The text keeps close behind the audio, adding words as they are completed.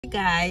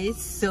Guys,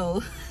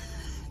 so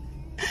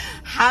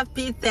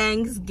happy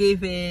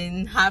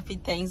Thanksgiving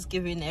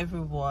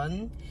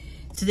everyone.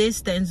 Today's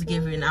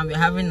Thanksgiving and we're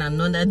having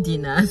another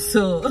dinner,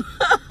 so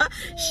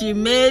she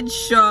made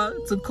sure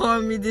to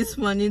call me this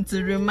morning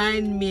to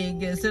remind me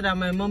again so that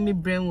my mommy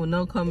brain will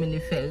not come in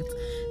effect.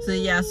 So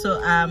yeah,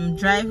 so I'm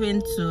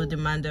driving to the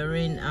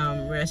Mandarin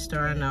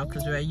restaurant now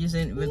because we're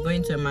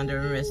going to a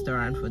Mandarin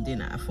restaurant for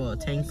dinner for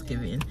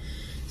Thanksgiving.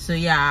 So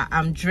yeah,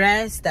 I'm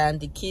dressed and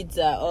the kids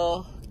are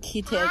all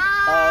kitted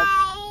up.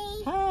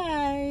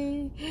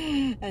 Hi.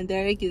 And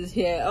Derek is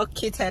here all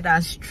kitted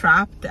and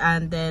strapped,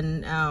 and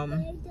then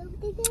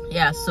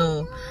yeah,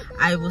 so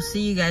I will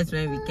see you guys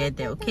when we get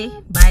there. Okay,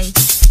 bye.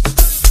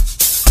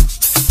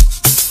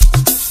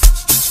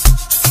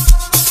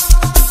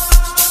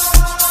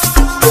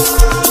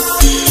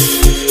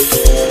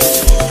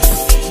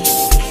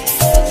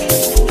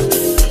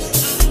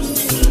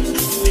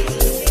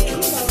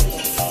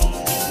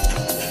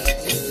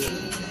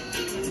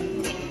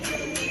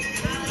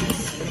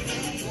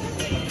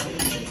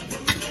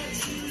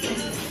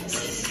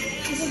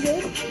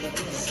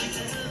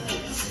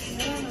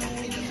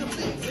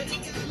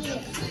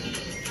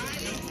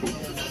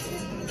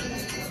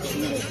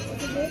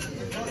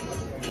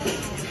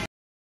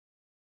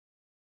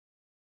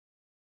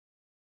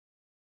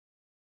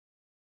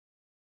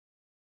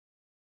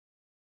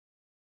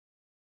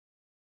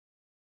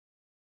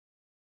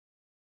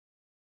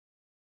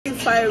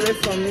 Far away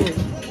from me.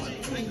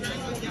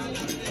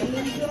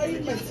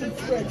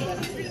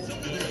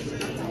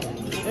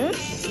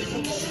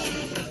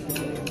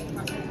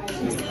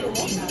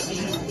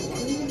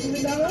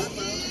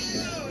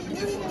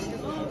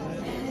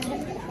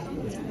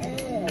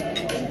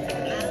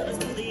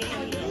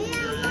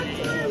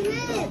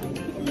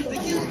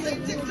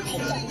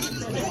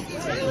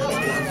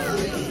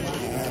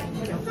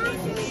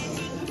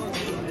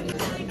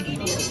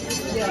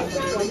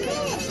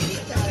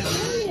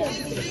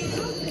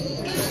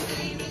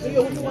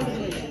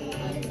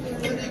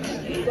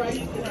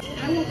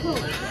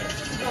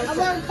 I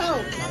want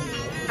Coke.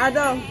 I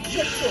don't.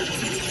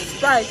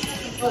 Sprite.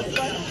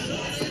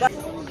 Sprite.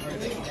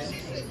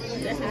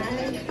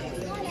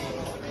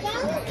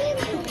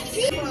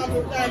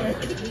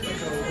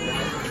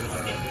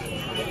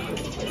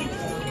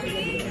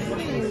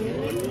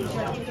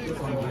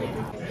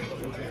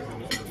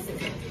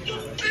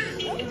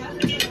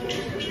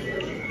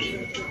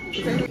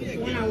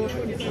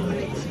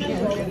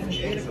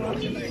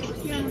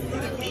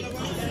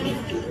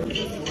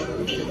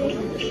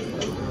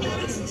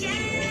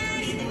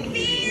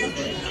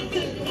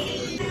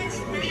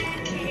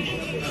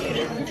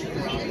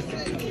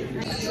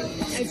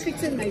 I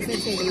fixed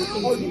myself so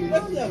you can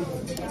see.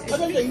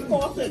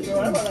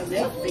 I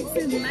fixed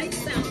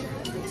myself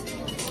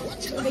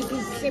so they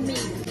can see me.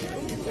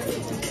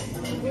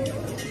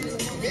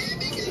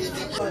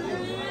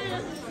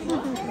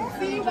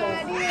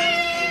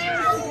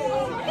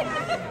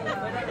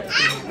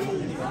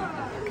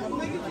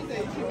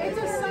 It's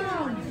a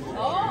song.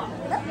 Oh,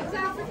 it's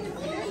African.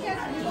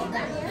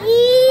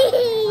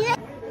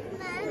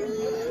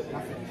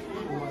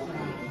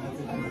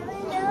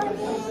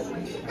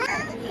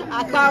 I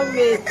can't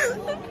wait.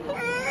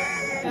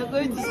 We're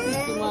going to see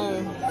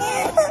tomorrow.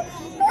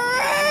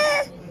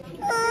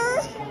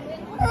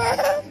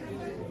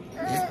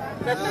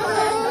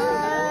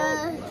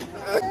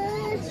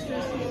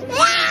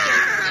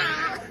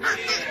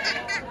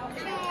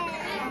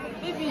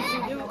 Maybe you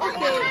should do.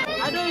 Okay,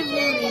 I don't even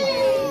read.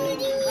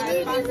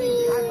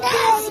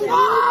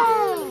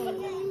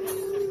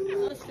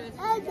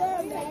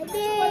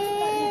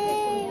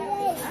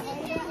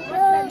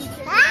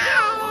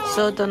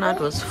 So Donald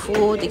was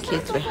full, the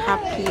kids were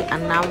happy,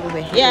 and now we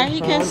were Yeah,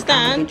 he can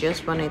stand. We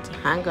just wanted to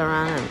hang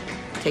around and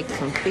take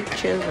some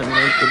pictures and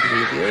make good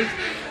videos.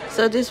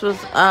 So this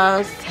was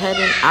us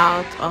heading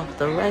out of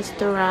the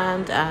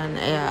restaurant, and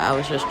I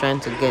was just trying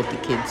to get the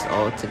kids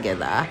all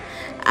together.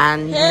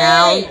 And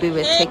now we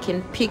were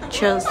taking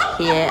pictures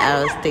here.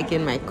 I was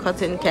taking my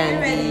cotton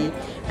candy,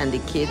 and the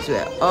kids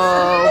were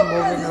all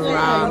moving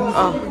around.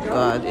 Oh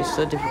God, it's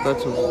so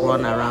difficult to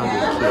run around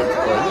with kids.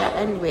 But yeah,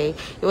 anyway,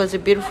 it was a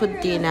beautiful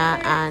dinner,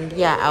 and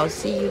yeah, I'll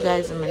see you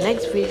guys in my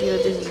next video.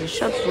 This is a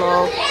short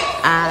vlog,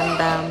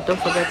 and don't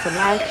forget to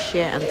like,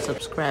 share, and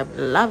subscribe.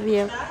 Love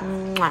you.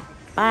 Mwah.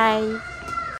 Bye.